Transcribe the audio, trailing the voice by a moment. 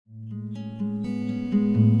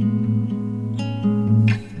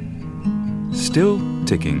Still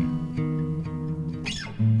ticking.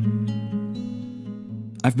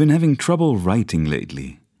 I've been having trouble writing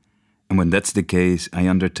lately, and when that's the case, I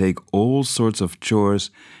undertake all sorts of chores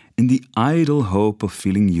in the idle hope of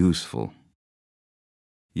feeling useful.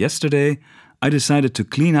 Yesterday, I decided to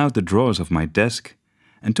clean out the drawers of my desk,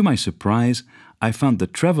 and to my surprise, I found the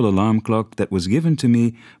travel alarm clock that was given to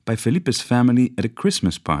me by Felipe's family at a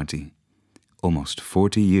Christmas party, almost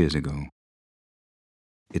 40 years ago.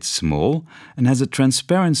 It's small and has a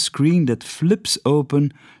transparent screen that flips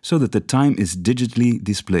open so that the time is digitally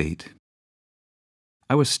displayed.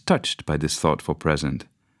 I was touched by this thoughtful present,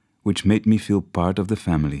 which made me feel part of the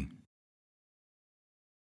family.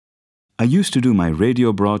 I used to do my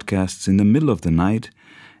radio broadcasts in the middle of the night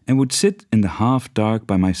and would sit in the half-dark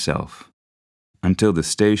by myself until the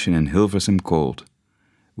station in Hilversum called,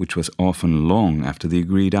 which was often long after the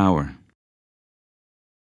agreed hour.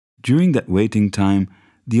 During that waiting time,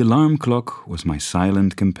 the alarm clock was my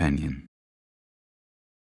silent companion.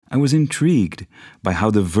 I was intrigued by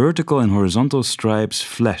how the vertical and horizontal stripes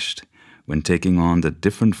flashed when taking on the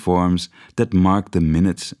different forms that marked the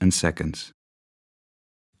minutes and seconds.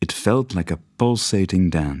 It felt like a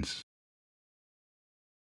pulsating dance.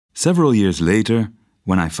 Several years later,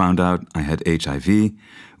 when I found out I had HIV,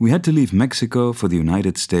 we had to leave Mexico for the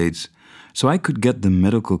United States so I could get the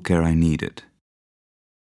medical care I needed.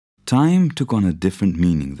 Time took on a different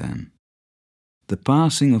meaning then. The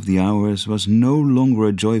passing of the hours was no longer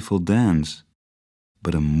a joyful dance,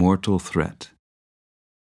 but a mortal threat.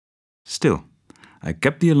 Still, I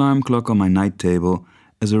kept the alarm clock on my night table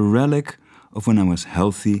as a relic of when I was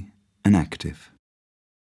healthy and active.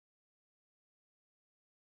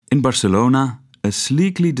 In Barcelona, a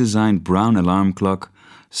sleekly designed brown alarm clock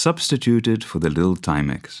substituted for the little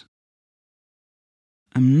Timex.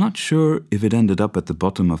 I'm not sure if it ended up at the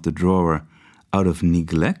bottom of the drawer out of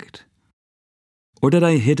neglect, or that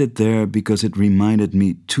I hid it there because it reminded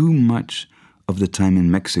me too much of the time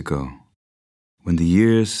in Mexico, when the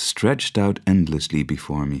years stretched out endlessly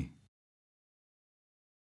before me.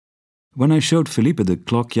 When I showed Felipe the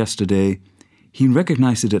clock yesterday, he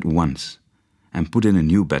recognized it at once and put in a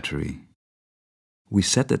new battery. We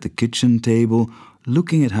sat at the kitchen table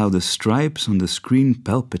looking at how the stripes on the screen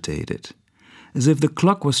palpitated, as if the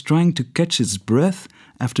clock was trying to catch its breath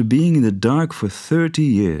after being in the dark for 30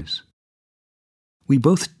 years. We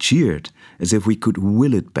both cheered as if we could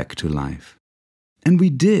will it back to life. And we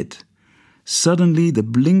did. Suddenly the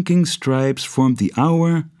blinking stripes formed the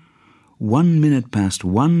hour, 1 minute past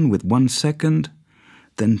 1 with 1 second,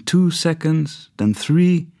 then 2 seconds, then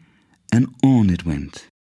 3, and on it went.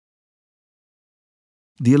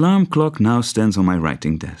 The alarm clock now stands on my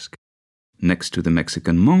writing desk, next to the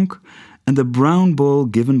Mexican monk and the brown ball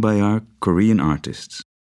given by our Korean artists.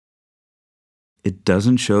 It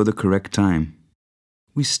doesn't show the correct time.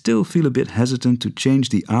 We still feel a bit hesitant to change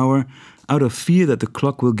the hour out of fear that the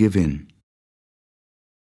clock will give in.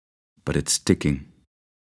 But it's ticking,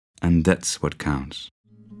 and that's what counts.